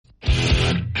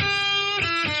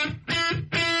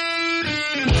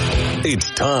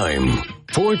It's time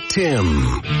for Tim.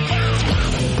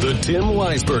 The Tim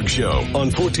Weisberg Show on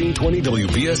 1420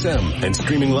 WBSM and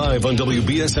streaming live on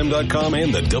WBSM.com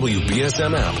and the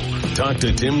WBSM app. Talk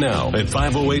to Tim now at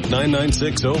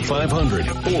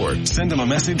 508-996-0500 or send him a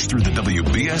message through the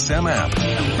WBSM app.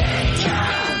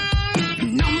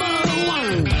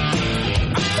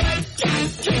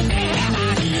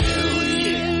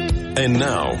 And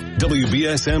now,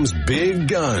 WBSM's big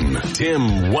gun,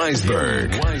 Tim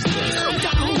Weisberg.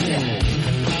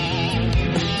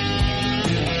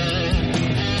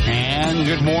 And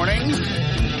good morning.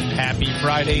 Happy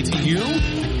Friday to you.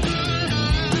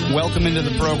 Welcome into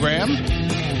the program.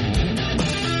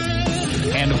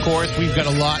 And, of course, we've got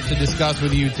a lot to discuss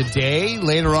with you today.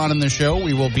 Later on in the show,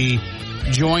 we will be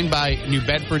joined by New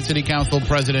Bedford City Council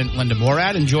President Linda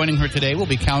Morad. And joining her today will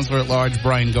be Councillor at Large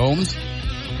Brian Gomes.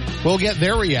 We'll get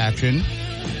their reaction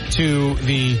to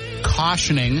the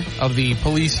cautioning of the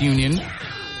police union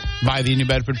by the New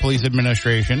Bedford Police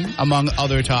Administration, among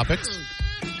other topics.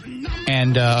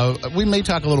 And we may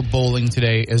talk a little bowling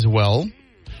today as well.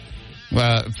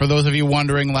 For those of you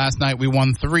wondering, last night we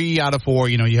won 3 out of 4.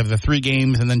 You know, you have the 3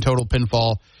 games and then total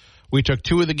pinfall. We took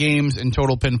 2 of the games in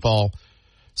total pinfall.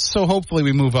 So hopefully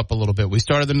we move up a little bit. We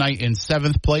started the night in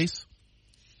 7th place.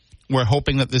 We're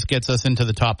hoping that this gets us into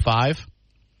the top 5.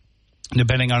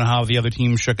 Depending on how the other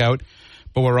teams shook out.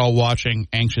 But we're all watching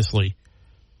anxiously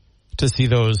to see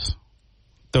those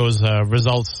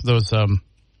results, those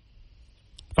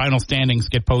final standings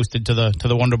get posted to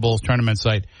the Wonder Bowls tournament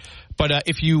site. But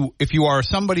if you are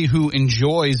somebody who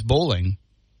enjoys bowling,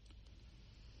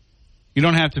 you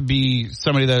don't have to be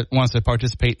somebody that wants to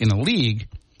participate in a league.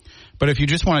 But if you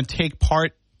just want to take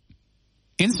part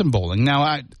in some bowling.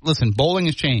 Now, listen, bowling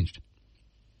has changed.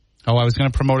 Oh, I was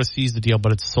going to promote a Seize the Deal,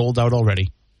 but it's sold out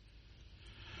already.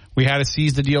 We had a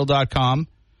SeizeTheDeal.com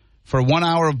for 1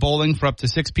 hour of bowling for up to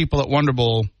 6 people at Wonder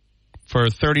Bowl for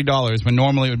 $30, when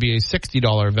normally it would be a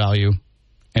 $60 value,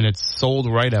 and it's sold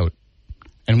right out.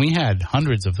 And we had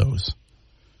hundreds of those,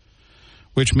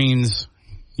 which means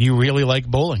you really like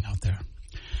bowling out there.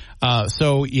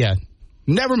 So, yeah,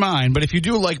 never mind. But if you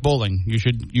do like bowling, you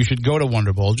should go to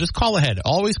Wonder Bowl. Just call ahead.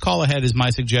 Always call ahead is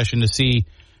my suggestion to see.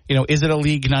 You know, is it a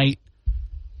league night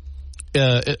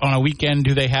on a weekend?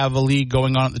 Do they have a league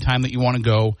going on at the time that you want to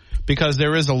go? Because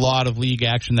there is a lot of league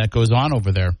action that goes on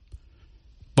over there.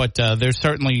 But there's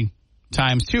certainly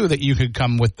times, too, that you could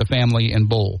come with the family and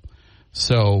bowl.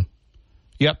 So,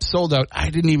 yep, sold out.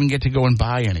 I didn't even get to go and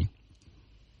buy any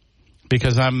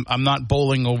because I'm not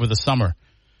bowling over the summer,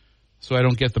 so I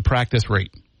don't get the practice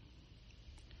rate.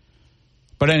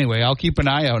 But anyway, I'll keep an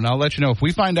eye out, and I'll let you know. If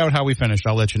we find out how we finished,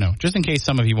 I'll let you know, just in case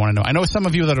some of you want to know. I know some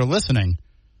of you that are listening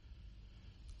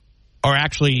are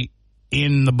actually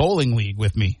in the bowling league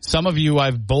with me. Some of you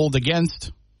I've bowled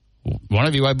against. One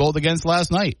of you I bowled against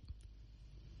last night.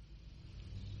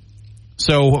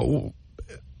 So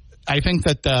I think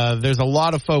that there's a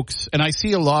lot of folks, and I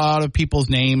see a lot of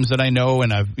people's names that I know,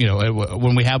 and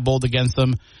when we have bowled against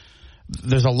them,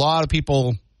 there's a lot of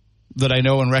people that I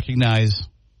know and recognize.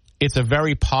 It's a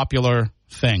very popular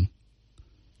thing.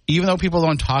 Even though people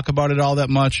don't talk about it all that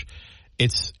much,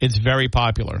 it's very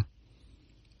popular.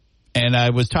 And I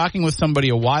was talking with somebody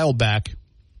a while back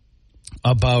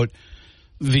about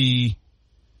the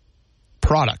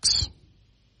products,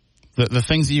 the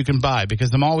things that you can buy,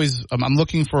 because I'm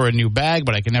looking for a new bag,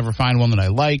 but I can never find one that I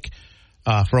like.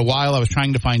 For a while, I was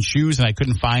trying to find shoes, and I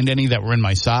couldn't find any that were in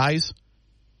my size.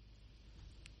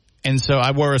 And so I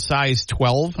wore a size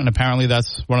 12, and apparently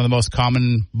that's one of the most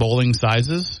common bowling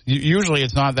sizes. Usually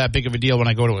it's not that big of a deal when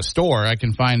I go to a store. I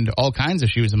can find all kinds of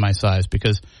shoes in my size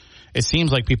because it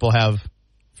seems like people have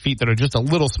feet that are just a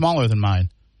little smaller than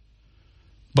mine.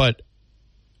 But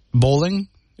bowling,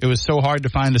 it was so hard to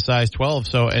find a size 12.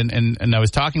 So, and I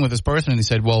was talking with this person, and he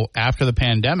said, well, after the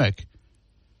pandemic,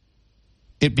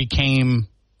 it became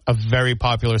a very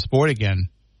popular sport again,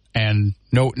 and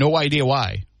no idea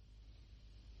why.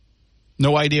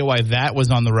 No idea why that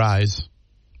was on the rise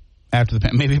after the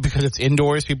pandemic. Maybe because it's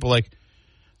indoors. People are like,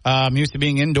 I'm used to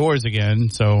being indoors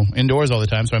again, so indoors all the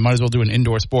time, so I might as well do an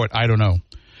indoor sport. I don't know.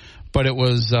 But it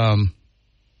was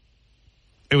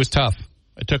tough.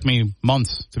 It took me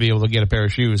months to be able to get a pair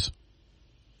of shoes.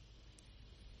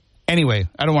 Anyway,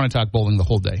 I don't want to talk bowling the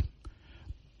whole day.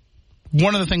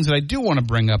 One of the things that I do want to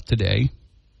bring up today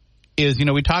is,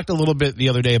 we talked a little bit the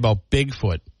other day about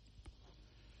Bigfoot.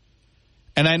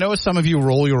 And I know some of you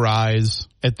roll your eyes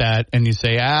at that and you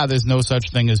say, there's no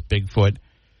such thing as Bigfoot.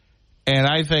 And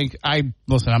I think, I'm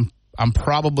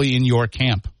probably in your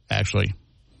camp, actually.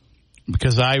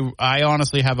 Because I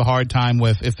honestly have a hard time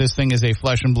with, if this thing is a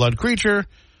flesh and blood creature,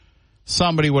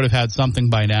 somebody would have had something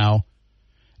by now.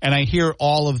 And I hear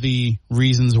all of the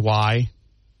reasons why.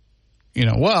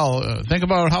 Think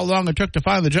about how long it took to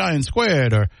find the giant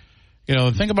squid, or,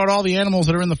 think about all the animals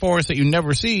that are in the forest that you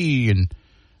never see, and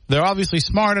they're obviously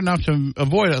smart enough to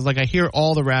avoid it. Like, I hear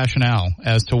all the rationale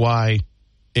as to why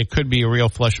it could be a real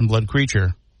flesh and blood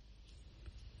creature,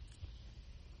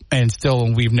 and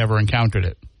still we've never encountered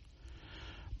it.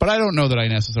 But I don't know that I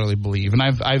necessarily believe, and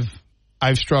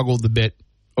I've struggled a bit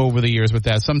over the years with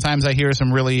that. Sometimes I hear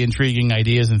some really intriguing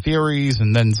ideas and theories,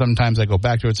 and then sometimes I go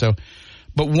back to it.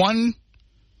 But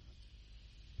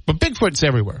Bigfoot's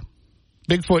everywhere.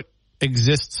 Bigfoot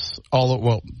exists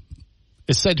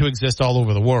is said to exist all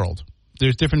over the world.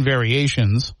 There's different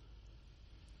variations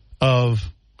of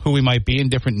who we might be in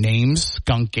different names: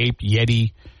 skunk ape,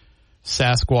 yeti,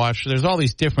 Sasquatch. There's all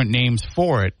these different names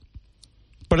for it,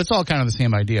 but it's all kind of the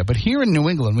same idea. But here in New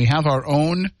England, we have our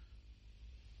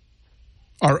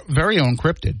very own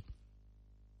cryptid.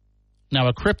 Now,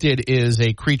 a cryptid is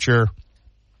a creature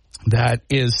that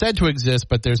is said to exist,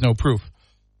 but there's no proof.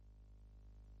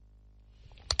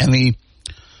 And the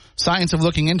science of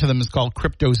looking into them is called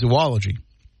cryptozoology.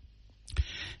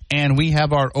 And we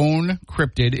have our own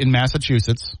cryptid in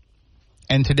Massachusetts,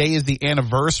 and today is the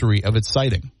anniversary of its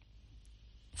sighting.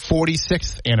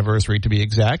 46th anniversary, to be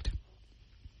exact.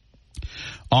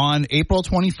 On April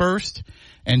 21st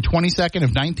and 22nd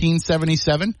of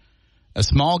 1977, a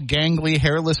small, gangly,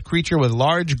 hairless creature with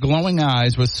large, glowing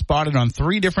eyes was spotted on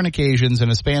 3 different occasions in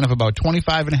a span of about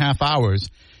 25 and a half hours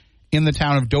in the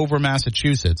town of Dover,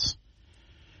 Massachusetts.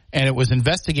 And it was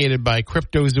investigated by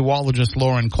cryptozoologist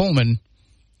Loren Coleman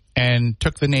and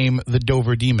took the name the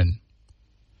Dover Demon.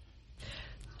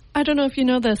 I don't know if you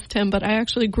know this, Tim, but I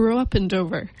actually grew up in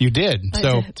Dover. You did?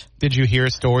 I did you hear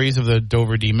stories of the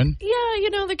Dover Demon?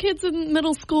 Yeah, the kids in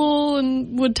middle school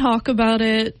and would talk about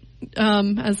it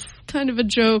as kind of a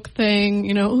joke thing,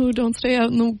 don't stay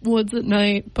out in the woods at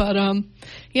night. But,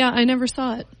 I never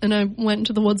saw it, and I went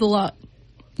into the woods a lot.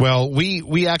 Well,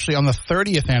 we actually, on the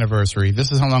 30th anniversary,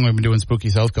 this is how long we've been doing Spooky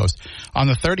South Coast. On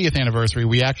the 30th anniversary,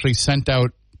 we actually sent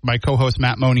out my co-host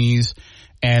Matt Moniz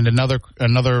and another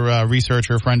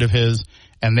researcher, friend of his,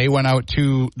 and they went out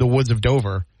to the woods of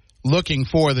Dover looking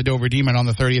for the Dover Demon on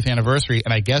the 30th anniversary,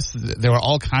 and I guess there were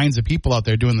all kinds of people out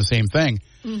there doing the same thing.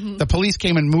 Mm-hmm. The police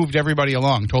came and moved everybody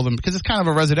along, told them, because it's kind of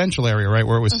a residential area, right,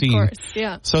 where it was seen. Of course,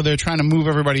 yeah. So they're trying to move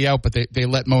everybody out, but they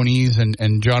let Moniz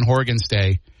and John Horgan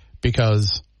stay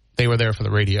because they were there for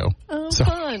the radio. Oh,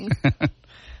 fun.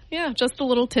 Yeah, just a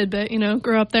little tidbit,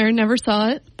 grew up there, never saw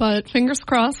it, but fingers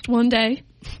crossed one day.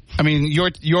 I mean,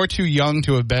 you're too young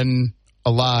to have been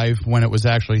alive when it was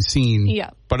actually seen. Yeah.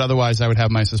 But otherwise, I would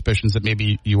have my suspicions that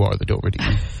maybe you are the Dover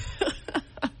Demon.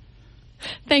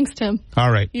 Thanks, Tim.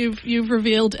 All right. You've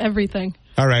revealed everything.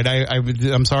 All right.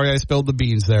 I'm sorry I spilled the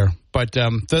beans there. But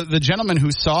the gentleman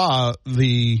who saw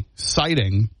the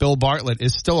sighting, Bill Bartlett,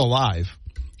 is still alive.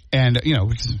 And, it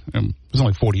was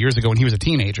only 40 years ago when he was a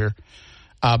teenager.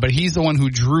 But he's the one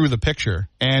who drew the picture.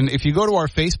 And if you go to our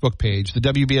Facebook page, the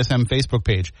WBSM Facebook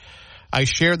page, I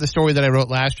shared the story that I wrote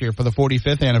last year for the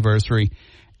 45th anniversary.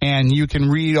 And you can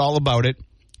read all about it.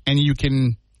 And you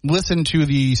can listen to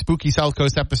the Spooky South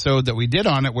Coast episode that we did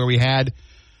on it, where we had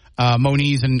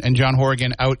Moniz and John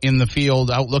Horgan out in the field,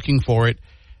 out looking for it.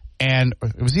 And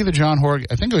it was either John Horgan.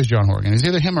 I think it was John Horgan. It was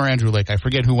either him or Andrew Lake. I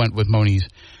forget who went with Moniz.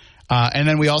 And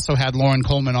then we also had Loren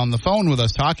Coleman on the phone with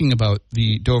us talking about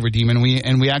the Dover Demon.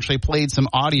 We actually played some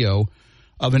audio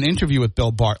of an interview with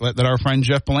Bill Bartlett that our friend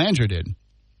Jeff Belanger did.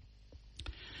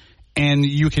 And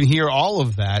you can hear all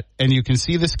of that, and you can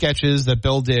see the sketches that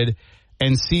Bill did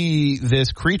and see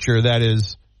this creature that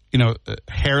is,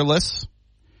 hairless.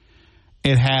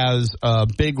 It has a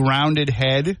big rounded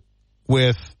head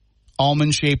with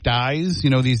almond-shaped eyes,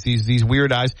 these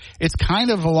weird eyes. It's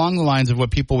kind of along the lines of what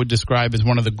people would describe as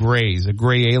one of the Greys, a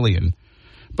gray alien,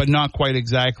 but not quite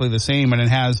exactly the same. And it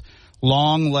has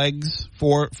long legs,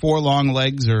 four long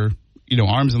legs, or,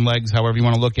 arms and legs, however you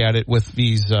want to look at it, with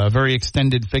these very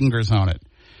extended fingers on it.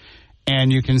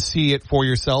 And you can see it for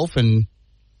yourself and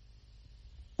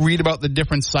read about the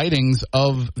different sightings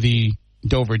of the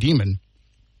Dover Demon.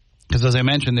 Because as I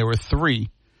mentioned, there were 3.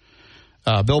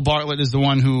 Bill Bartlett is the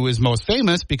one who is most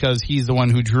famous because he's the one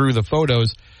who drew the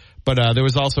photos. But there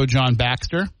was also John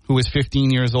Baxter, who was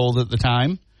 15 years old at the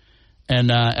time, and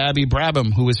Abby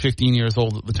Brabham, who was 15 years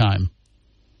old at the time.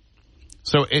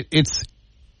 So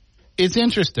it's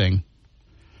interesting,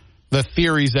 the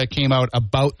theories that came out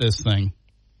about this thing.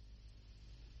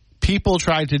 People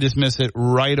tried to dismiss it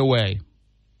right away.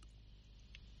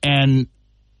 And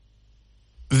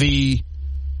the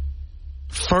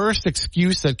first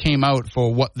excuse that came out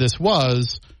for what this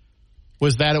was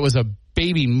was that it was a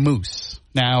baby moose.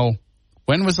 Now,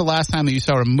 when was the last time that you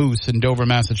saw a moose in Dover,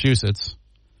 Massachusetts,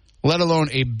 let alone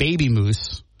a baby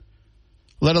moose,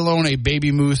 let alone a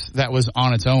baby moose that was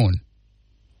on its own?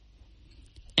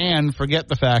 And forget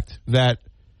the fact that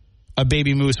a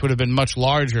baby moose would have been much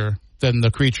larger than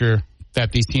the creature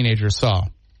that these teenagers saw.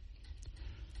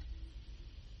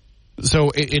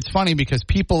 So it's funny because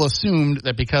people assumed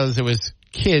that because it was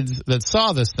kids that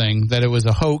saw this thing, that it was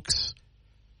a hoax.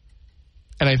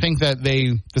 And I think that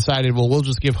they decided, well, we'll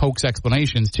just give hoax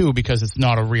explanations too because it's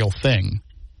not a real thing.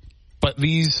 But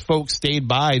these folks stayed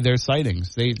by their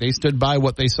sightings. They stood by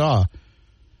what they saw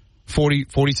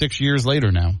 46 years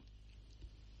later now.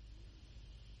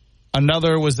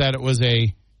 Another was that it was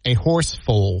a horse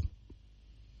foal.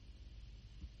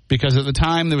 Because at the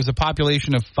time there was a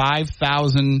population of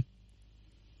 5,000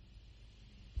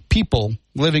 people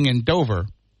living in Dover.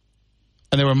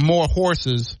 And there were more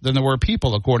horses than there were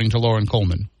people, according to Lauren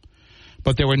Coleman.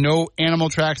 But there were no animal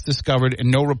tracks discovered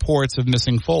and no reports of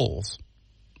missing foals.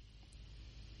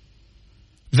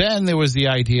 Then there was the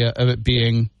idea of it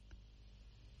being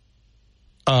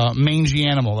a mangy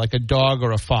animal, like a dog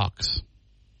or a fox.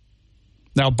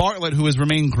 Now, Bartlett, who has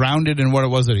remained grounded in what it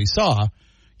was that he saw,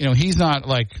 he's not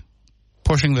like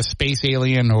pushing the space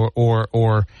alien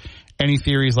or any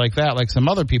theories like that, like some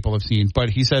other people have seen.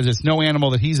 But he says it's no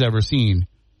animal that he's ever seen,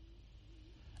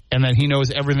 and that he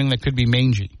knows everything that could be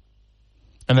mangy,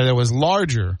 and that it was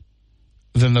larger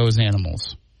than those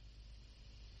animals.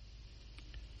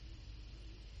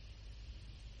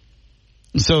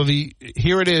 So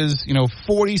here it is,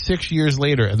 46 years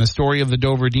later, and the story of the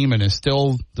Dover Demon is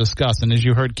still discussed. And as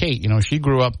you heard Kate, she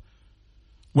grew up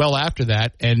well after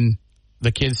that, and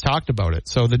the kids talked about it.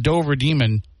 So the Dover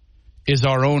Demon is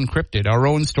our own cryptid, our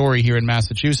own story here in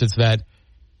Massachusetts that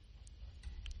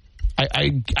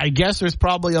I guess there's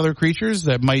probably other creatures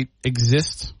that might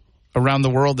exist around the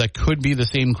world that could be the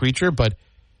same creature, but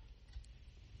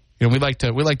we like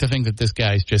to think that this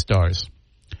guy's just ours.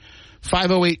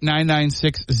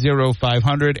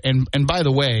 508-996-0500. And by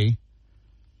the way,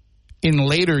 in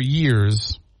later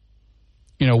years,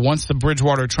 once the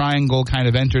Bridgewater Triangle kind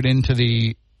of entered into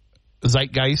the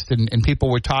zeitgeist and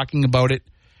people were talking about it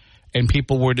and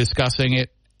people were discussing it,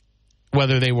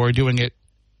 whether they were doing it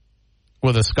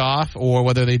with a scoff or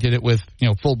whether they did it with,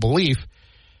 full belief,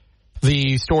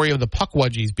 the story of the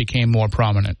Pukwudgies became more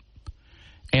prominent.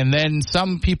 And then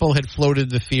some people had floated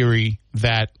the theory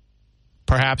that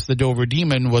perhaps the Dover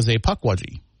Demon was a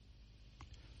Pukwudgie.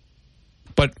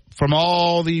 But from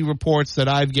all the reports that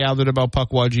I've gathered about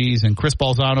Pukwudgies, and Chris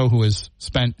Balzano, who has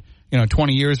spent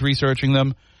 20 years researching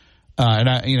them,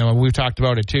 and we've talked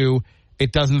about it too,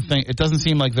 it doesn't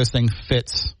seem like this thing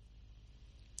fits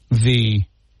the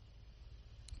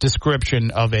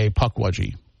description of a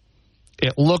Pukwudgie.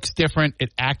 It looks different.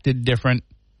 It acted different.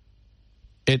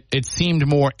 It seemed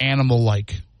more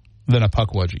animal-like than a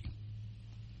Pukwudgie.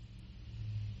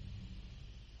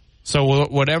 So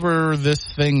whatever this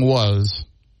thing was,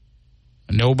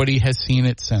 nobody has seen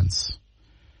it since.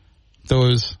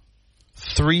 Those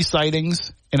 3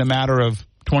 sightings in a matter of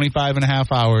 25 and a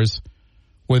half hours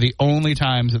were the only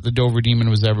times that the Dover Demon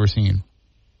was ever seen.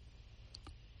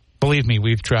 Believe me,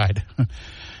 we've tried.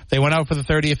 They went out for the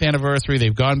 30th anniversary.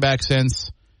 They've gone back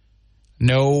since.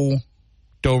 No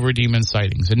Dover Demon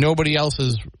sightings. And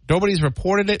nobody's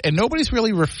reported it, and nobody's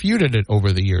really refuted it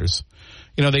over the years.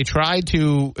 They tried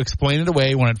to explain it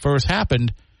away when it first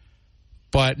happened,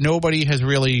 but nobody has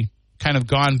really kind of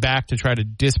gone back to try to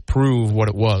disprove what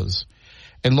it was.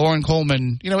 And Lauren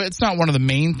Coleman, it's not one of the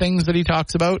main things that he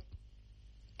talks about.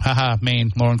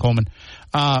 Lauren Coleman.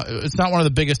 It's not one of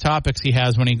the biggest topics he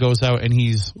has when he goes out and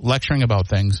he's lecturing about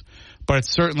things, but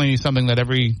it's certainly something that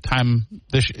every time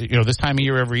this time of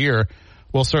year, every year,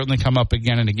 will certainly come up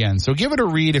again and again. So give it a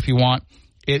read if you want.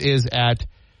 It is at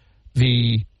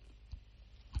the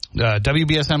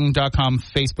WBSM.com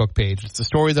Facebook page. It's a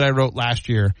story that I wrote last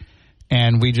year,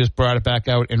 and we just brought it back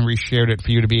out and reshared it for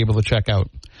you to be able to check out.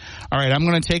 All right, I'm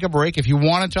going to take a break. If you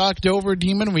want to talk Dover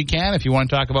Demon, we can. If you want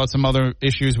to talk about some other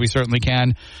issues, we certainly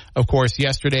can. Of course,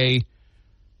 yesterday,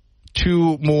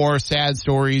 2 more sad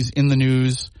stories in the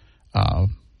news. Poor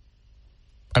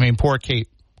Kate.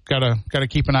 Gotta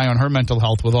keep an eye on her mental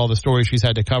health with all the stories she's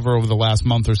had to cover over the last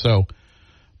month or so.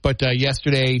 But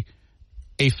yesterday,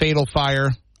 a fatal fire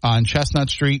on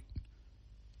Chestnut Street.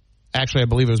 Actually, I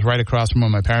believe it was right across from where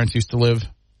my parents used to live.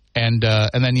 And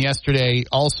then yesterday,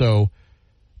 also,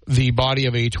 the body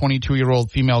of a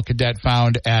 22-year-old female cadet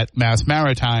found at Mass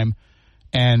Maritime.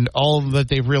 And all that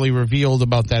they've really revealed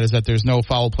about that is that there's no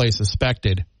foul play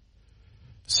suspected.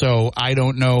 So I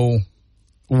don't know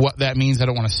what that means. I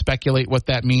don't want to speculate what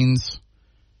that means.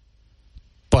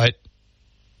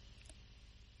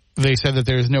 they said that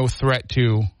there's no threat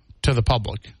to the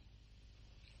public.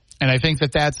 And I think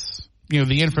that that's,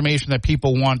 the information that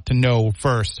people want to know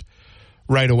first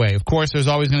right away. Of course, there's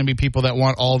always going to be people that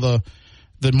want all the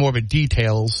morbid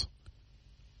details.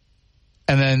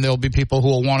 And then there'll be people who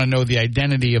will want to know the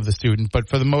identity of the student. But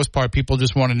for the most part, people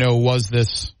just want to know, was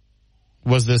this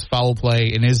foul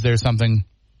play, and is there something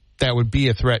that would be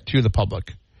a threat to the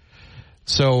public?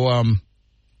 So,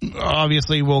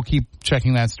 obviously, we'll keep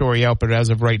checking that story out. But as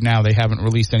of right now, they haven't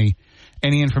released any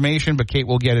information. But Kate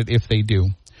will get it if they do.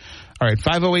 All right,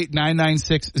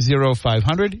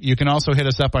 508-996-0500. You can also hit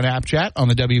us up on App Chat on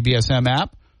the WBSM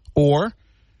app, or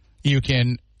you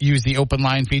can use the open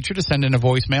line feature to send in a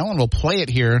voicemail, and we'll play it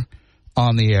here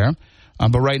on the air.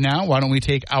 But right now, why don't we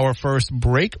take our first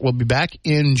break? We'll be back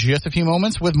in just a few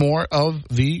moments with more of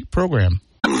the program.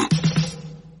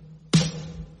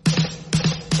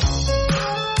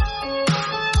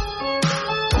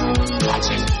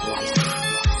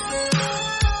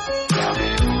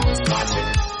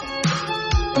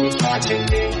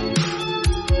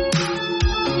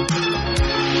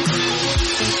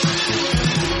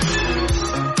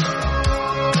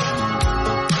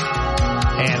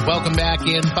 And welcome back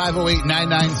in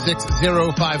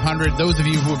 508-996-0500. Those of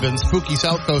you who have been Spooky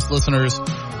South Coast listeners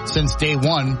since day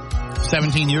one,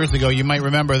 17 years ago, you might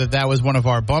remember that was one of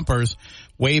our bumpers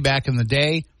way back in the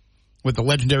day with the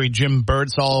legendary Jim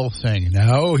Birdsall saying,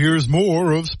 "Now here's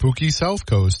more of Spooky South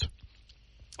Coast."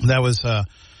 That was a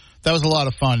lot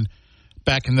of fun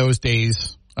back in those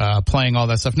days, playing all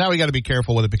that stuff. Now we got to be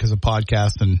careful with it because of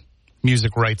podcasts and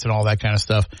music rights and all that kind of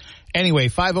stuff. Anyway,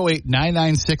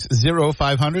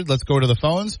 508-996-0500. Let's go to the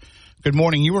phones. Good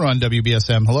morning. You were on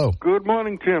WBSM. Hello. Good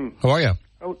morning, Tim. How are you?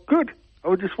 Oh, good. I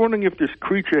was just wondering if this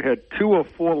creature had 2 or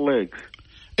 4 legs.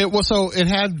 It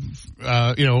had,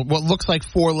 what looks like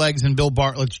 4 legs in Bill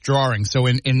Bartlett's drawing. So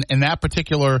in that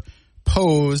particular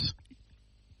pose,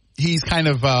 he's kind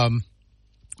of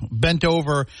bent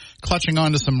over, clutching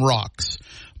onto some rocks.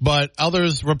 But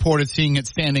others reported seeing it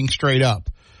standing straight up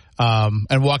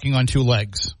and walking on 2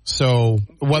 legs. So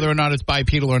whether or not it's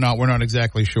bipedal or not, we're not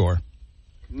exactly sure.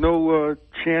 No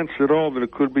chance at all that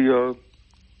it could be a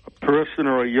person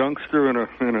or a youngster in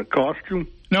a costume?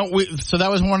 No, so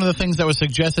that was one of the things that was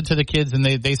suggested to the kids, and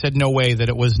they said no way, that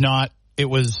it was not. It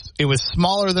was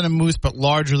smaller than a moose but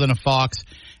larger than a fox.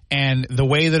 And the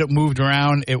way that it moved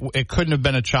around, it couldn't have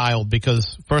been a child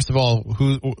because, first of all,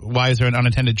 why is there an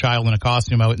unattended child in a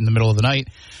costume out in the middle of the night?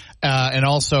 And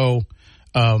also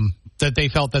that they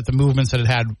felt that the movements that it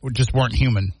had just weren't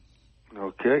human.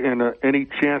 Okay, and any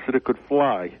chance that it could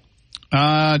fly?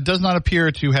 Does not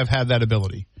appear to have had that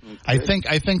ability. Okay.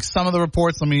 I think some of the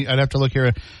reports, I'd have to look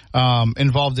here,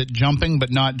 involved it jumping,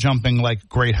 but not jumping like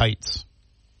great heights.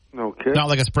 Okay. Not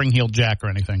like a spring-heeled jack or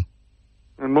anything.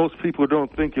 And most people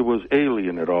don't think it was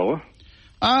alien at all,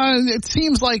 huh? It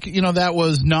seems like, that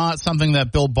was not something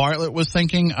that Bill Bartlett was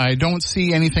thinking. I don't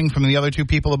see anything from the other 2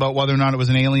 people about whether or not it was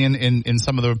an alien in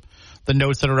some of the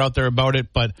notes that are out there about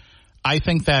it. But I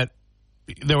think that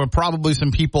there were probably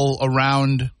some people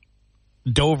around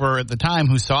Dover at the time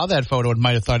who saw that photo and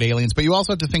might have thought aliens. But you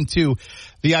also have to think, too,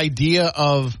 the idea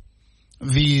of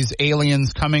these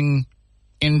aliens coming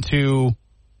into...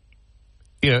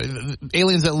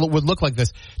 aliens that would look like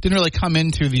this didn't really come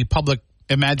into the public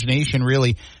imagination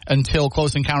really until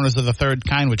Close Encounters of the Third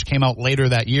Kind, which came out later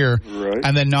that year. Right.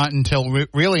 And then not until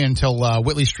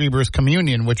Whitley Strieber's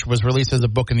Communion, which was released as a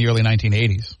book in the early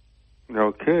 1980s.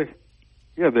 Okay.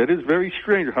 Yeah, that is very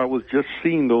strange. I was just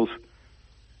seeing those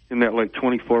in that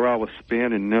 24-hour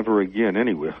span and never again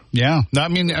anywhere. Yeah. I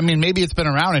mean, maybe it's been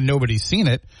around and nobody's seen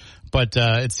it. But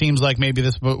it seems like maybe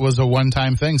this was a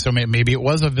one-time thing, so maybe it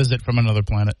was a visit from another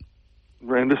planet.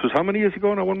 Right, and this was how many years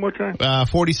ago now, one more time?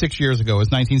 46 years ago. It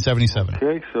was 1977.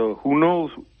 Okay, so who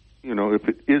knows, if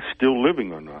it is still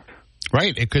living or not.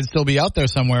 Right, it could still be out there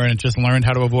somewhere, and it just learned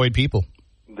how to avoid people.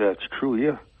 That's true,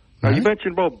 yeah. Now, you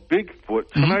mentioned about Bigfoot.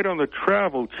 Tonight on the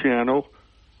Travel Channel,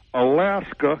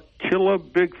 Alaska, Killer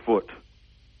Bigfoot.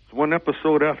 It's one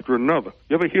episode after another.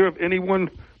 You ever hear of anyone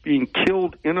being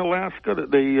killed in Alaska that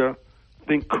they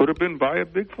think could have been by a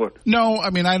Bigfoot? No,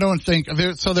 I don't think.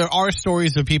 There are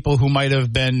stories of people who might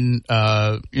have been,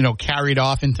 carried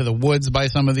off into the woods by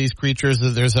some of these creatures.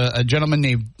 There's a gentleman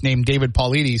named David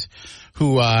Paulides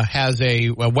who has a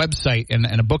website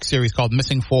and a book series called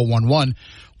Missing 411,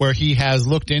 where he has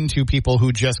looked into people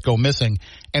who just go missing.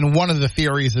 And one of the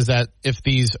theories is that if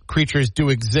these creatures do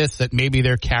exist, that maybe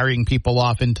they're carrying people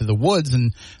off into the woods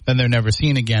and then they're never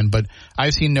seen again. But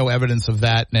I've seen no evidence of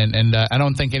that. And I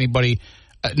don't think anybody,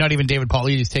 not even David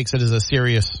Paulides, takes it as a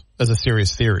serious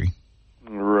theory.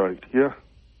 Right, yeah.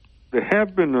 There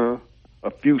have been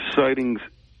a few sightings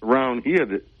around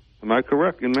here. Am I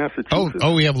correct, in Massachusetts?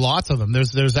 Oh, we have lots of them.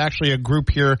 There's actually a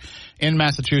group here in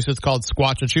Massachusetts called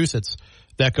Squatchachusetts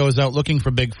that goes out looking for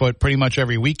Bigfoot pretty much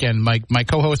every weekend. My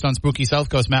co-host on Spooky South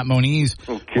Coast, Matt Moniz,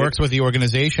 works with the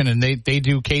organization, and they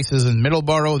do cases in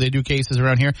Middleborough. They do cases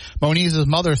around here. Moniz's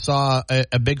mother saw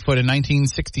a Bigfoot in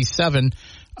 1967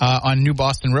 on New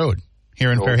Boston Road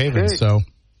here in Fairhaven. So,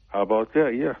 how about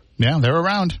that? Yeah. Yeah, they're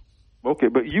around. Okay,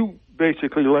 but you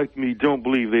basically, like me, don't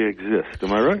believe they exist.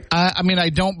 Am I right? I mean, I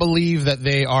don't believe that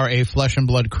they are a flesh and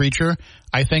blood creature.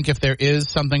 I think if there is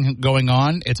something going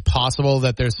on, it's possible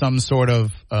that there's some sort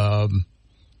of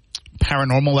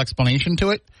paranormal explanation to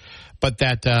it. But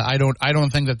that I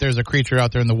don't think that there's a creature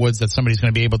out there in the woods that somebody's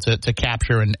going to be able to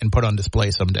capture and put on display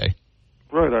someday.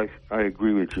 Right, I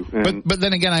agree with you. But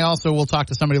then again, I also will talk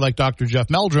to somebody like Dr. Jeff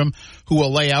Meldrum, who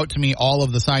will lay out to me all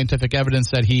of the scientific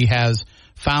evidence that he has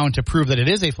found to prove that it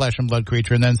is a flesh and blood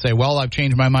creature, and then say, well, I've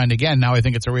changed my mind again. Now I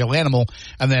think it's a real animal.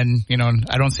 And then,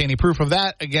 I don't see any proof of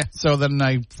that again. So then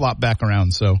I flop back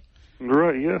around. So.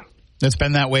 Right, yeah. It's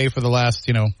been that way for the last,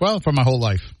 for my whole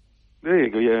life. There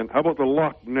you go, yeah. And how about the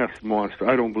Loch Ness Monster?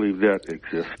 I don't believe that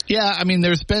exists. Yeah, I mean,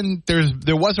 there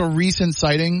was a recent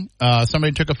sighting.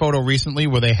 Somebody took a photo recently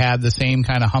where they had the same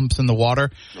kind of humps in the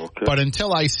water. Okay. But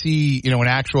until I see, an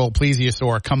actual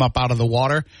plesiosaur come up out of the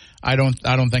water, I don't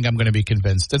think I'm going to be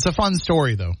convinced. It's a fun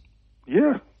story, though.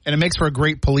 Yeah. And it makes for a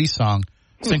great police song.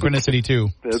 Synchronicity, too.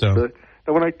 That's right.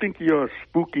 And when I think of your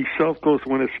Spooky South Coast,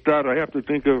 when it started, I have to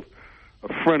think of a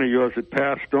friend of yours that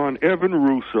passed on, Evan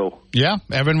Russo. Yeah,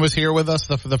 Evan was here with us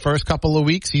for the first couple of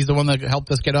weeks. He's the one that helped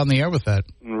us get on the air with that.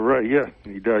 Right, yeah.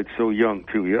 He died so young,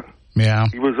 too, yeah? Yeah.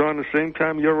 He was on the same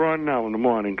time you're on now in the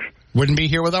mornings. Wouldn't be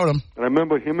here without him. And I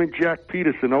remember him and Jack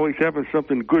Peterson always having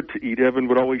something good to eat. Evan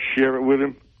would always share it with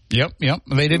him. Yep.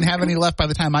 They didn't have any left by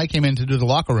the time I came in to do the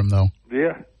locker room, though.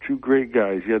 Yeah, two great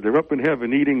guys. Yeah, they're up in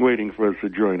heaven eating, waiting for us to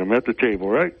join them at the table,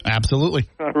 right? Absolutely.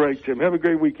 All right, Tim. Have a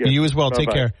great weekend. You as well. Bye-bye.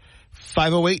 Take care.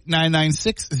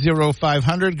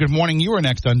 508-996-0500. Good morning. You are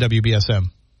next on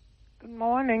WBSM. Good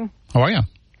morning. How are you?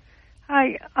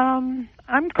 Hi. I'm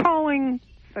calling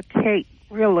for Kate,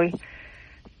 really.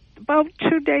 About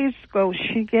 2 days ago,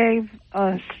 she gave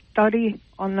a study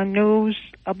on the news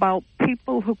about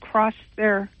people who clasp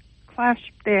their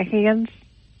hands,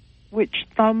 which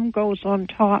thumb goes on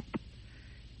top.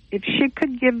 If she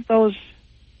could give those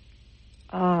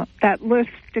that list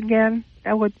again,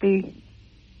 that would be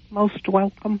most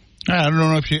welcome. I don't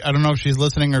know if she's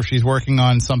listening or if she's working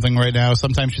on something right now.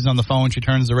 Sometimes she's on the phone, she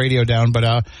turns the radio down, but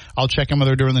I'll check in with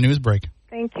her during the news break.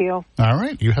 Thank you. All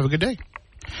right. You have a good day.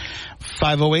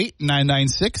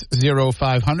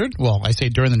 508-996-0500. Well, I say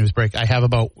during the news break. I have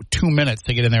about 2 minutes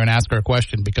to get in there and ask her a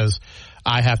question because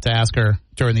I have to ask her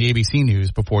during the ABC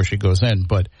News before she goes in.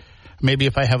 But maybe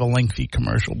if I have a lengthy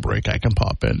commercial break, I can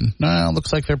pop in. No,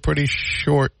 looks like they're pretty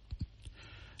short.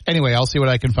 Anyway, I'll see what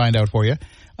I can find out for you.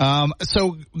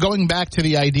 So going back to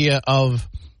the idea of,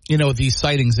 these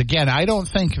sightings, again, I don't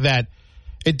think that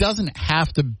it doesn't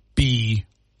have to be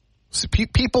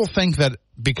people think that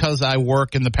because I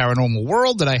work in the paranormal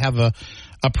world that I have a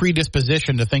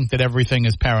predisposition to think that everything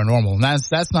is paranormal. And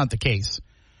that's not the case.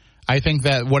 I think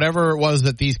that whatever it was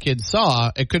that these kids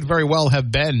saw, it could very well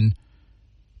have been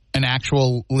an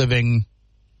actual living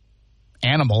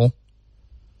animal.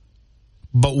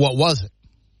 But what was it?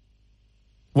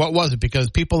 What was it?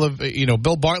 Because people have,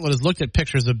 Bill Bartlett has looked at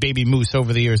pictures of baby moose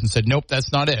over the years and said, nope,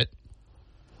 that's not it.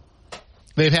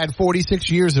 They've had 46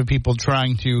 years of people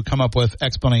trying to come up with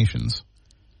explanations.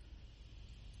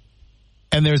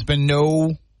 And there's been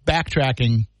no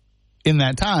backtracking in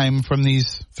that time from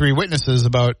these three witnesses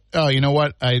about, oh, you know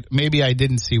what? Maybe I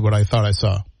didn't see what I thought I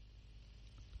saw.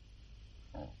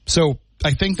 So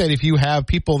I think that if you have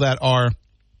people that are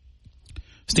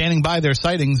standing by their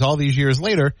sightings all these years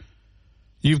later,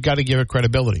 you've got to give it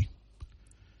credibility.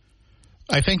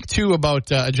 I think, too, about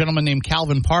a gentleman named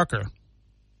Calvin Parker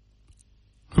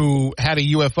who had a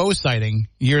UFO sighting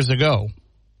years ago,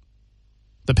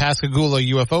 the Pascagoula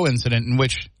UFO incident, in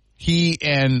which he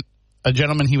and a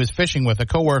gentleman he was fishing with, a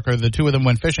coworker, the two of them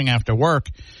went fishing after work,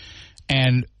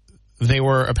 and they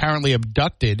were apparently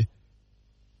abducted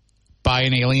by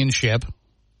an alien ship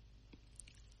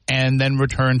and then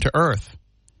returned to Earth.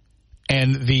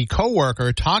 And the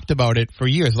coworker talked about it for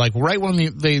years. Like right when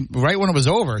it was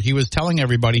over, he was telling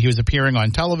everybody, he was appearing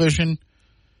on television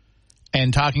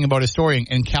and talking about his story,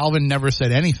 and Calvin never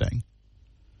said anything.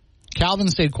 Calvin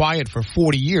stayed quiet for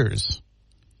 40 years.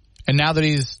 And now that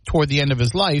he's toward the end of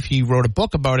his life, he wrote a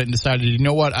book about it and decided, you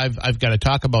know what, I've got to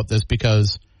talk about this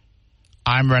because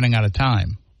I'm running out of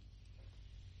time.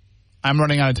 I'm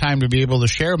running out of time to be able to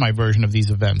share my version of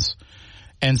these events.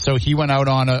 And so he went out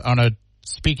on a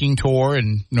speaking tour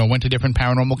and, went to different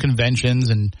paranormal conventions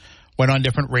and went on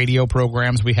different radio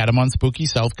programs. We had him on Spooky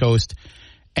South Coast,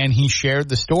 and he shared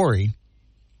the story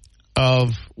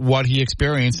of what he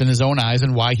experienced in his own eyes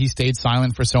and why he stayed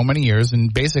silent for so many years,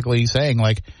 and basically saying,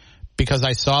 like, because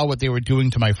I saw what they were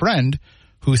doing to my friend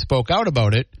who spoke out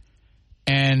about it,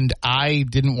 and I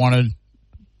didn't want to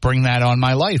bring that on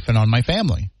my life and on my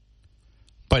family.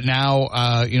 But now,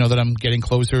 that I'm getting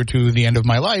closer to the end of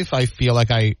my life, I feel like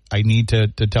I need to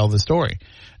tell the story.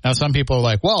 Now, some people are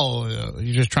like, well,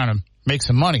 you're just trying to make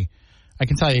some money. I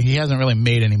can tell you, he hasn't really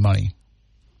made any money.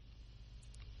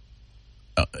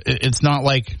 It's not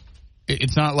like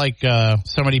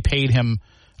somebody paid him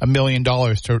 $1 million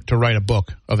to write a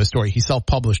book of a story. He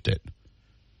self-published it.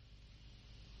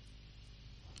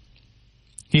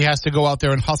 He has to go out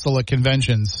there and hustle at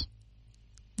conventions,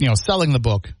 selling the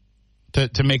book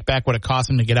to make back what it cost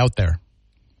him to get out there.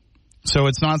 So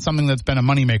it's not something that's been a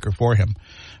moneymaker for him.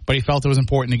 But he felt it was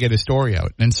important to get his story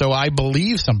out. And so I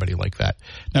believe somebody like that.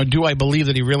 Now, do I believe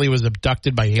that he really was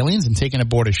abducted by aliens and taken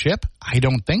aboard a ship? I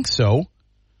don't think so.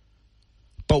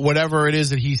 But whatever it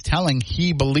is that he's telling,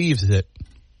 he believes it.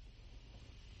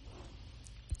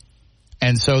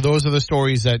 And so those are the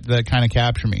stories that kind of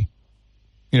capture me.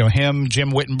 Him,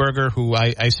 Jim Wittenberger, who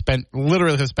I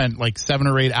have spent like 7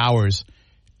 or 8 hours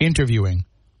interviewing.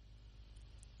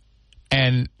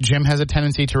 And Jim has a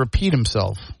tendency to repeat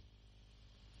himself.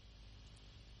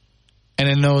 And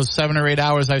in those 7 or 8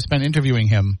 hours I've spent interviewing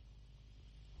him,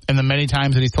 and the many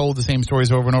times that he's told the same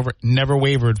stories over and over, never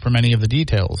wavered from any of the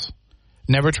details.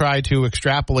 Never tried to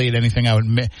extrapolate anything out.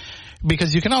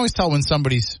 Because you can always tell when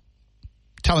somebody's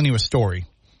telling you a story,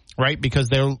 right? Because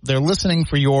they're listening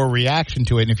for your reaction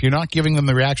to it. And if you're not giving them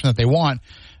the reaction that they want,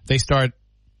 they start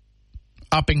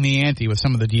upping the ante with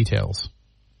some of the details.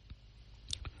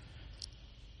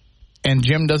 And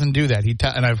Jim doesn't do that.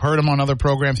 And I've heard him on other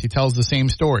programs. He tells the same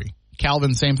story.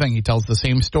 Calvin, same thing. He tells the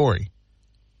same story.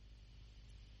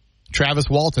 Travis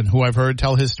Walton, who I've heard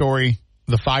tell his story,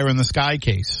 the Fire in the Sky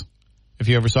case, if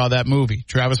you ever saw that movie.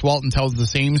 Travis Walton tells the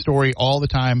same story all the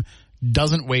time,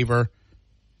 doesn't waver.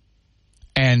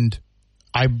 And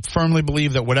I firmly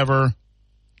believe that whatever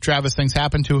Travis thinks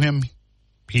happened to him,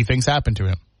 he thinks happened to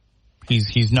him.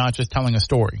 He's not just telling a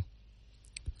story.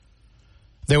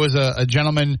 There was a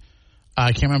gentleman,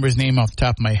 I can't remember his name off the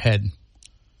top of my head,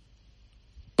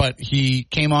 but he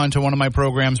came on to one of my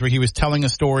programs where he was telling a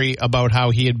story about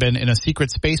how he had been in a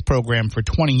secret space program for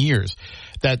 20 years.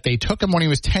 That they took him when he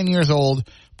was 10 years old,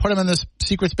 put him in this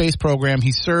secret space program.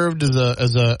 He served as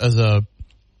a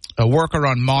worker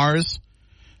on Mars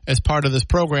as part of this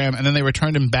program, and then they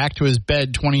returned him back to his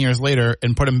bed 20 years later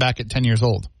and put him back at 10 years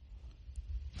old.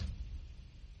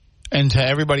 And to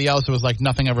everybody else, it was like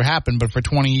nothing ever happened, but for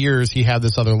 20 years, he had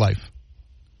this other life.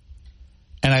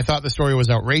 And I thought the story was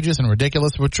outrageous and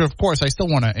ridiculous, which, of course, I still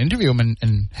want to interview him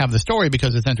and have the story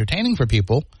because it's entertaining for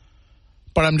people,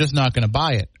 but I'm just not going to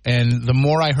buy it. And the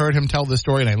more I heard him tell the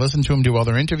story and I listened to him do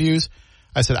other interviews,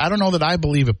 I said, I don't know that I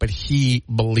believe it, but he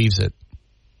believes it.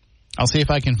 I'll see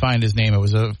if I can find his name. It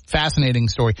was a fascinating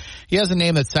story. He has a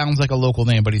name that sounds like a local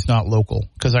name, but he's not local,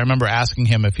 because I remember asking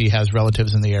him if he has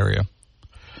relatives in the area.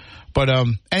 But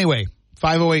anyway,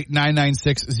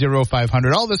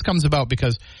 508-996-0500. All this comes about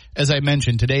because, as I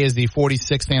mentioned, today is the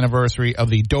 46th anniversary of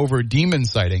the Dover Demon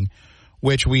sighting,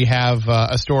 which we have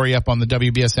a story up on the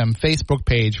WBSM Facebook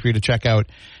page for you to check out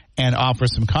and offer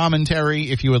some commentary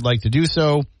if you would like to do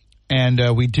so. And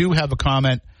we do have a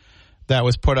comment that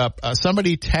was put up.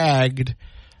 Somebody tagged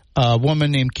a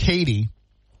woman named Katie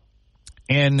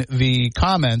in the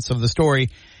comments of the story,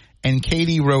 and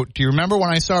Katie wrote, "Do you remember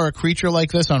when I saw a creature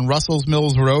like this on Russell's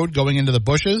Mills Road going into the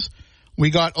bushes?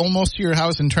 We got almost to your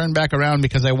house and turned back around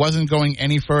because I wasn't going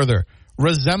any further.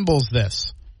 Resembles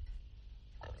this."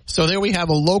 So there we have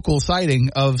a local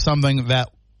sighting of something that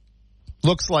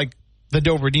looks like the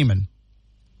Dover Demon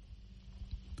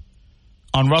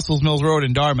on Russell's Mills Road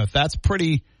in Dartmouth. That's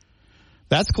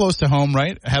close to home,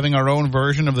 right? Having our own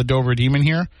version of the Dover Demon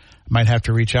here. Might have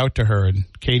to reach out to her. And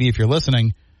Katie, if you're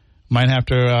listening, might have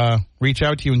to reach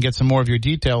out to you and get some more of your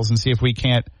details and see if we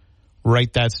can't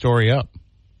write that story up.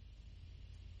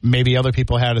 Maybe other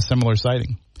people had a similar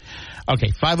sighting.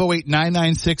 Okay,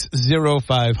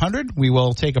 508-996-0500. We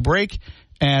will take a break,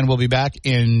 and we'll be back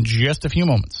in just a few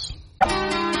moments.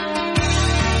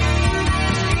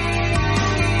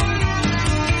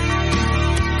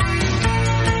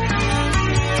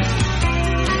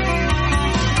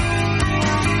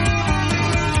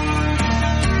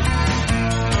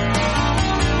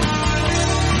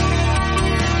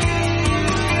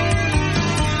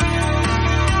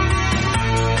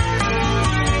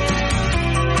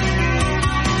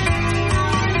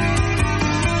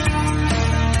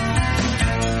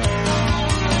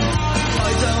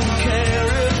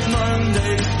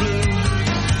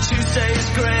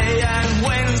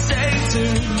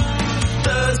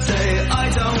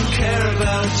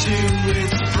 you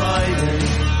it's Friday,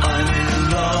 I'm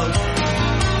in love.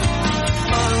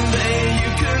 Monday you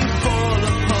can fall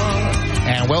apart.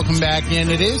 And welcome back in.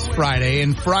 It is Friday,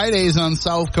 and Fridays on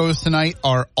South Coast tonight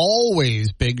are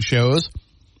always big shows.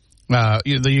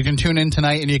 You can tune in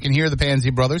tonight and you can hear the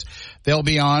Pansy Brothers. They'll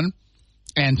be on.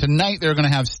 And tonight they're going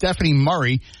to have Stephanie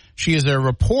Murray. She is a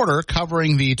reporter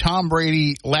covering the Tom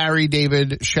Brady, Larry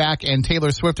David, Shaq, and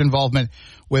Taylor Swift involvement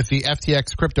with the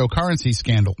FTX cryptocurrency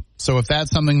scandal. So if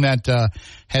that's something that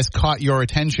has caught your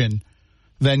attention,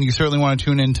 then you certainly want to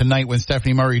tune in tonight when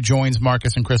Stephanie Murray joins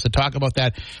Marcus and Chris to talk about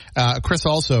that. Chris,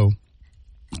 also,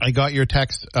 I got your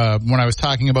text when I was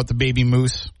talking about the Baby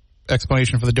Moose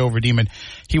explanation for the Dover Demon.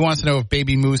 He wants to know if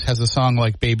Baby Moose has a song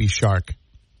like Baby Shark.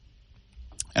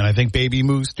 And I think Baby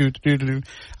Moose, I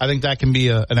think that can be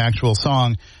an actual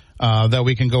song that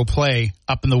we can go play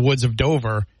up in the woods of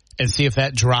Dover and see if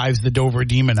that drives the Dover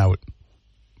Demon out.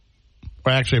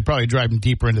 Or actually, probably drive him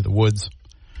deeper into the woods.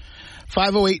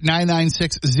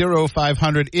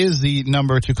 508-996-0500 is the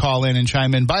number to call in and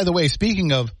chime in. By the way,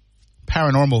 speaking of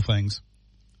paranormal things,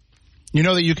 you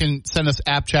know that you can send us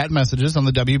app chat messages on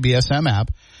the WBSM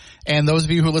app. And those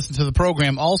of you who listen to the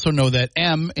program also know that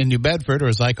M in New Bedford, or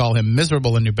as I call him,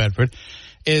 Miserable in New Bedford,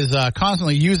 is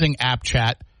constantly using app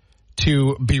chat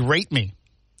to berate me.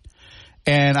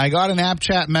 And I got an app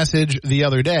chat message the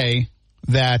other day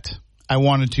that I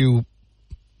wanted to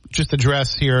just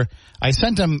address here. I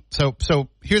sent him, so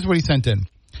here's what he sent in.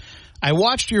 I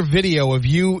watched your video of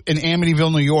you in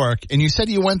Amityville, New York, and you said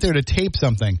you went there to tape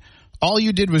something. All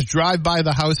you did was drive by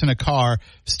the house in a car.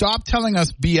 Stop telling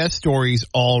us BS stories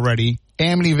already.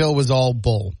 Amityville was all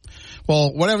bull.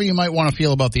 Well, whatever you might want to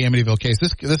feel about the Amityville case,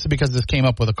 this is because this came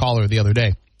up with a caller the other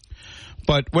day.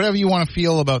 But whatever you want to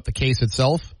feel about the case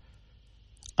itself,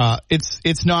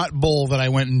 it's not bull that I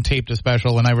went and taped a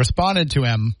special. And I responded to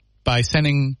him by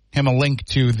sending him a link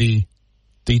to the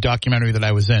documentary that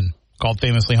I was in called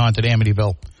Famously Haunted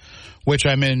Amityville, which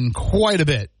I'm in quite a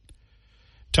bit,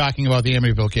 talking about the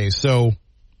Amityville case. So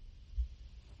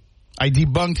I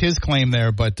debunked his claim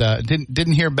there, but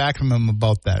didn't hear back from him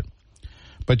about that.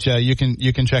 But you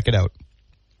can check it out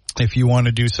if you want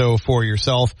to do so for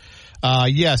yourself.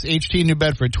 Yes, HT New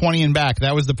Bedford, 20 and back.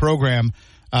 That was the program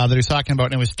that he was talking about.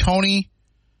 And it was Tony,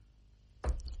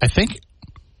 I think.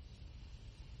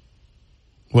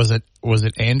 Was it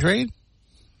Andrade?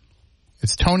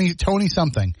 It's Tony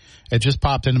something. It just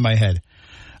popped into my head.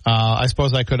 I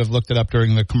suppose I could have looked it up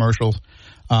during the commercials.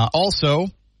 Also,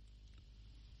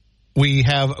 we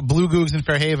have Blue Googs in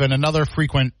Fairhaven, another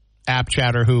frequent app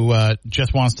chatter who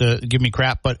just wants to give me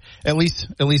crap, but at least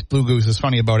Blue Googs is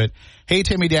funny about it. Hey,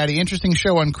 Timmy Daddy, interesting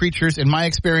show on creatures. In my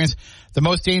experience, the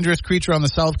most dangerous creature on the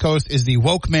South Coast is the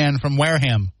woke man from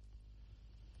Wareham.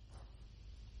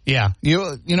 Yeah.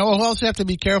 You know who else you have to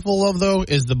be careful of, though,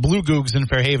 is the Blue Googs in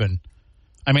Fairhaven.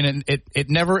 I mean, it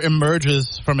never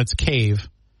emerges from its cave.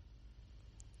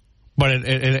 But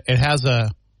it has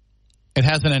an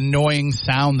annoying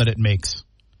sound that it makes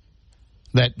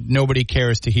that nobody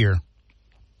cares to hear.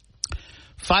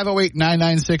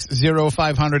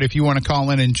 508-996-0500 if you want to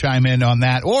call in and chime in on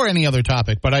that or any other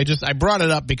topic. But I brought it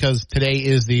up because today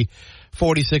is the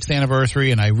 46th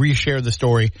anniversary and I reshared the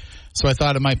story. So I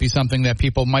thought it might be something that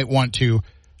people might want to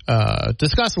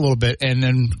discuss a little bit. And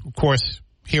then, of course,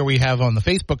 here we have on the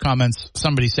Facebook comments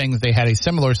somebody saying that they had a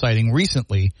similar sighting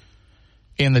recently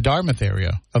in the Dartmouth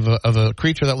area of a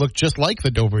creature that looked just like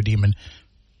the Dover Demon.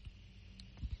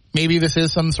 Maybe this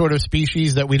is some sort of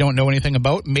species that we don't know anything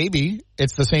about. Maybe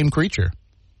it's the same creature.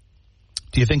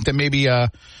 Do you think that maybe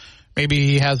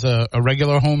he has a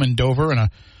regular home in Dover and a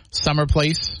summer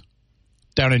place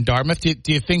down in Dartmouth?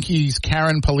 Do you think he's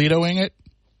Karen Politoing it?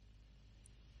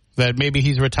 That maybe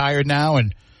he's retired now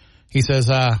and he says,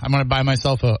 I'm going to buy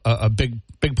myself a big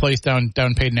place down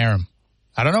Peyton Aram.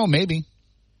 I don't know, maybe.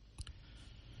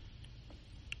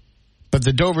 But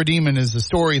the Dover Demon is a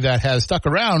story that has stuck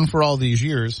around for all these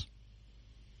years.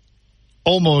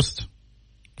 Almost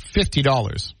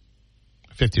 $50.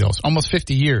 Almost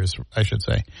 50 years, I should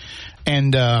say.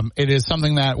 And it is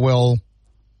something that will,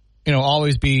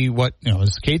 always be what,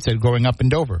 as Kate said, growing up in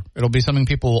Dover. It'll be something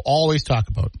people will always talk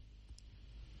about.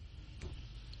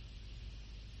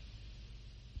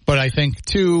 But I think,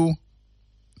 too,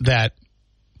 that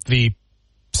the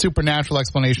supernatural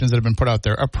explanations that have been put out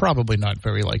there are probably not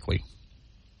very likely.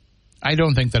 I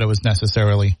don't think that it was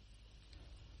necessarily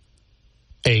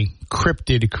a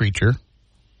cryptid creature.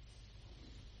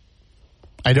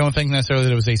 I don't think necessarily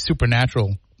that it was a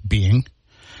supernatural being.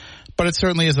 But it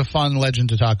certainly is a fun legend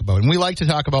to talk about. And we like to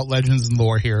talk about legends and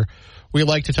lore here. We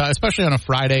like to talk, especially on a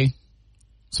Friday,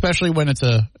 especially when it's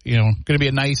going to be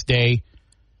a nice day.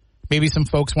 Maybe some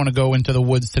folks want to go into the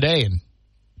woods today and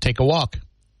take a walk.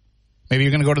 Maybe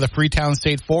you're going to go to the Freetown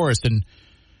State Forest and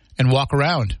walk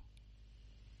around.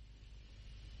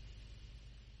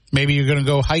 Maybe you're going to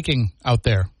go hiking out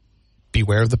there.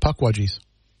 Beware of the puckwudgies.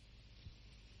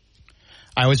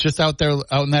 I was just out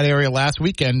in that area last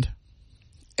weekend,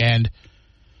 and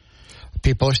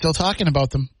people are still talking about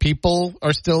them. People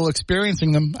are still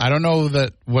experiencing them. I don't know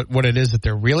that what it is that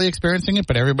they're really experiencing it,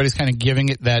 but everybody's kind of giving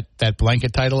it that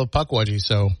blanket title of puckwudgie.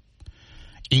 So,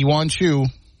 Iwan Chu,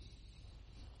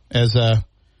 as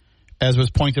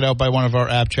was pointed out by one of our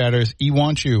app chatters,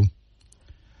 Iwan Chu.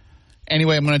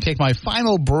 Anyway, I'm going to take my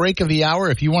final break of the hour.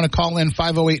 If you want to call in,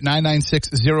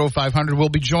 508-996-0500. We'll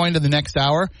be joined in the next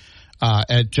hour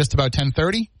at just about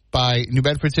 10:30 by New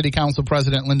Bedford City Council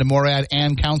President Linda Morad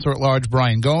and Councilor at Large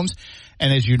Brian Gomes.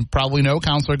 And as you probably know,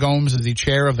 Councilor Gomes is the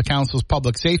chair of the Council's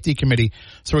Public Safety Committee.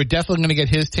 So we're definitely going to get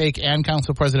his take and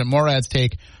Council President Morad's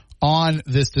take on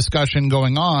this discussion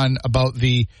going on about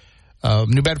the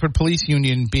New Bedford Police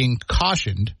Union being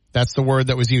cautioned. That's the word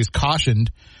that was used, cautioned,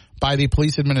 by the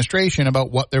police administration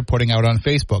about what they're putting out on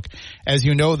Facebook. As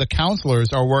you know, the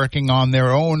counselors are working on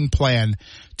their own plan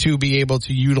to be able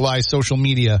to utilize social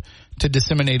media to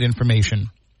disseminate information.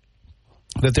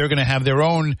 That they're going to have their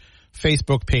own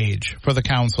Facebook page for the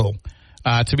council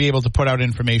to be able to put out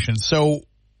information. So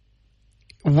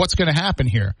what's going to happen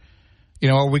here?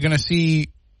 Are we going to see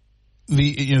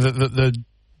the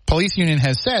police union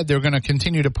has said they're going to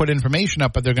continue to put information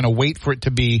up, but they're going to wait for it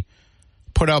to be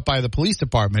put out by the police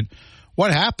department.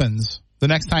 What happens the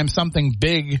next time something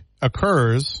big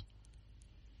occurs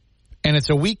and it's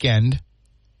a weekend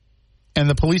and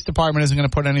the police department isn't going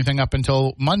to put anything up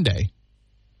until Monday?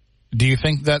 Do you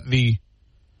think that the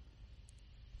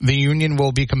union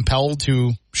will be compelled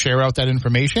to share out that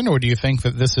information, or do you think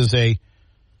that this is a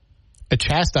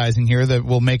chastising here that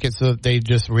will make it so that they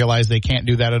just realize they can't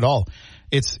do that at all?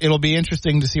 It'll be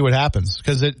interesting to see what happens,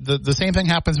 because the same thing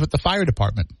happens with the fire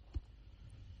department.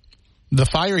 The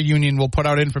fire union will put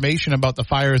out information about the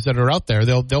fires that are out there.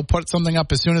 They'll put something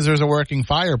up as soon as there's a working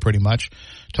fire, pretty much,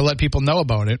 to let people know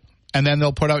about it. And then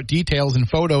they'll put out details and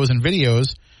photos and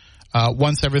videos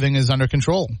once everything is under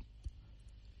control.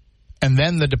 And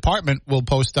then the department will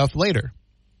post stuff later.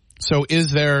 So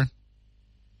is there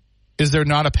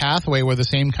not a pathway where the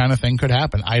same kind of thing could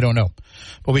happen? I don't know.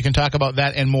 But we can talk about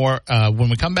that and more when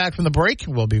we come back from the break.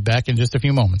 We'll be back in just a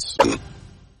few moments.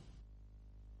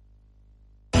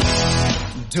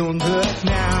 Don't look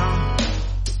now.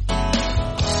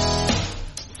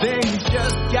 Things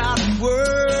just got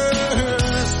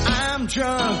worse. I'm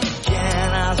drunk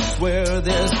again. I swear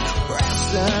this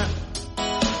present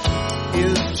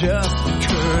is just a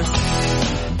curse.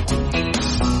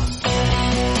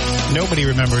 Nobody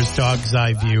remembers Dog's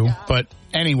Eye View, but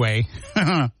anyway,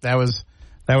 that was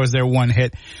their one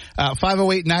hit.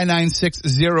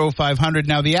 508-996-0500.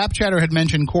 Now, the app chatter had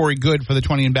mentioned Corey Good for the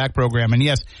 20 and Back program, and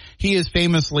yes, he is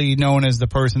famously known as the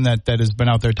person that has been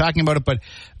out there talking about it, but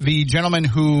the gentleman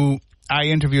who I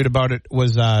interviewed about it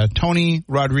was Tony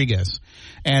Rodriguez.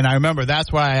 And I remember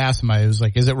that's why I asked him. I was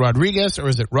like, is it Rodriguez or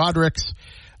is it Rodriguez?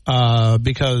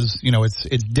 Because,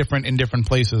 it's different in different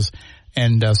places.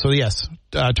 And so, yes,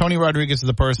 Tony Rodriguez is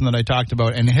the person that I talked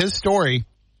about, and his story,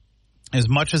 as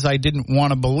much as I didn't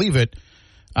want to believe it,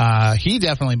 he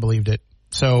definitely believed it.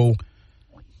 So,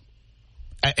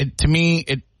 to me,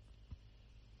 it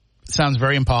sounds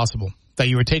very impossible that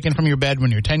you were taken from your bed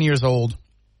when you're 10 years old.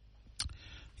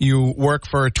 You work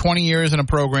for 20 years in a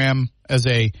program as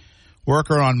a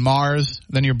worker on Mars.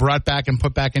 Then you're brought back and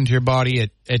put back into your body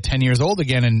at 10 years old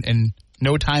again, and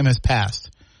no time has passed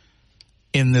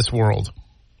in this world.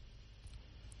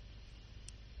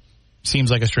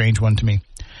 Seems like a strange one to me.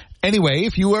 Anyway,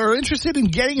 if you are interested in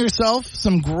getting yourself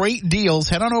some great deals,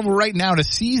 head on over right now to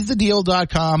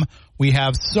seizethedeal.com. We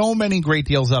have so many great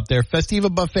deals up there.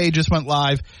 Festiva Buffet just went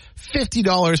live,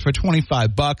 $50 for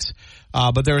 $25.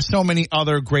 But there are so many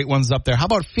other great ones up there. How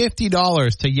about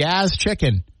 $50 to Yaz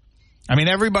Chicken? I mean,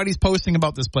 everybody's posting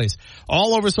about this place.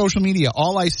 All over social media,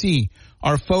 all I see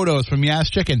are photos from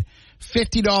Yaz Chicken.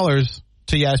 $50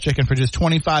 to Yaz Chicken for just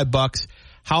 $25.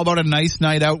 How about a nice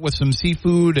night out with some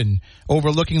seafood and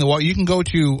overlooking the water? You can go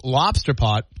to Lobster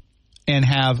Pot and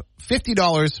have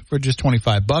 $50 for just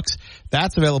 $25.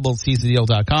 That's available at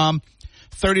seizethedeal.com.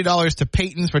 $30 to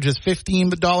Peyton's for just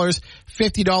 $15.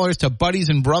 $50 to Buddies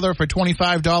and Brother for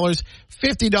 $25.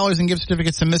 $50 in gift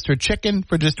certificates to Mr. Chicken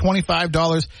for just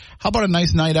 $25. How about a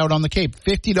nice night out on the Cape?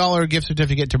 $50 gift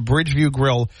certificate to Bridgeview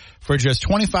Grill for just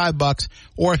 $25.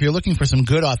 Or if you're looking for some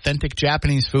good, authentic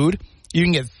Japanese food, You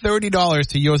can get $30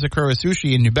 to Yozakura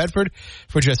Sushi in New Bedford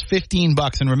for just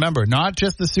 $15. And remember, not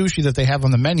just the sushi that they have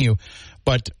on the menu,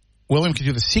 but William can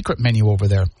do the secret menu over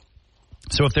there.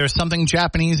 So if there's something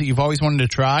Japanese that you've always wanted to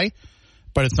try,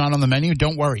 but it's not on the menu,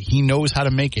 don't worry. He knows how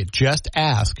to make it. Just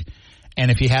ask.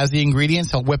 And if he has the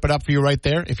ingredients, he'll whip it up for you right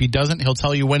there. If he doesn't, he'll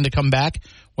tell you when to come back,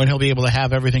 when he'll be able to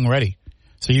have everything ready.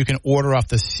 So you can order off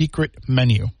the secret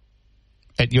menu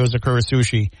at Yozakura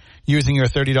Sushi using your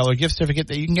 $30 gift certificate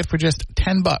that you can get for just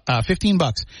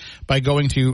 $15 by going to